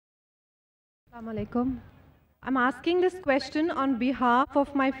Assalamu alaikum. I'm asking this question on behalf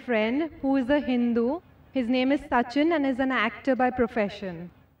of my friend who is a Hindu. His name is Sachin and is an actor by profession.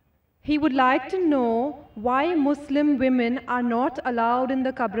 He would like to know why Muslim women are not allowed in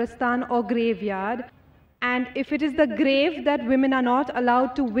the Qabristan or graveyard, and if it is the grave that women are not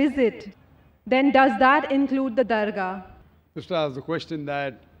allowed to visit, then does that include the dargah? Sister asked the question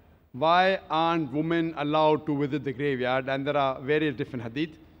that why aren't women allowed to visit the graveyard? And there are various different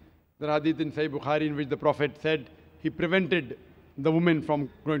hadith. There are hadith in Sahih Bukhari in which the Prophet said he prevented the women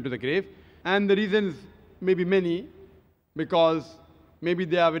from going to the grave. And the reasons may be many, because maybe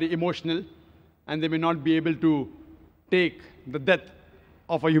they are very emotional and they may not be able to take the death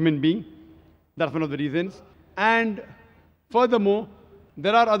of a human being. That's one of the reasons. And furthermore,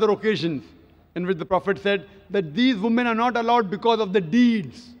 there are other occasions in which the Prophet said that these women are not allowed because of the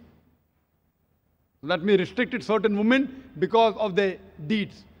deeds. That may restrict certain women because of their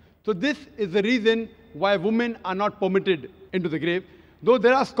deeds. So this is the reason why women are not permitted into the grave. Though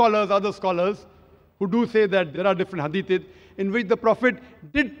there are scholars, other scholars, who do say that there are different hadiths in which the Prophet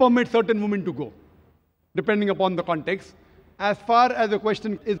did permit certain women to go, depending upon the context. As far as the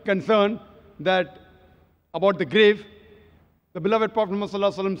question is concerned that about the grave, the beloved Prophet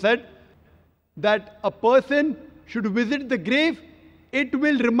Muhammad said that a person should visit the grave, it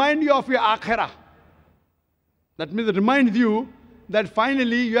will remind you of your akhirah. That means it reminds you that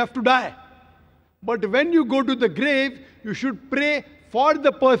finally you have to die. But when you go to the grave, you should pray for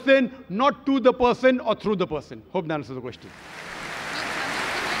the person, not to the person or through the person. Hope that answers the question.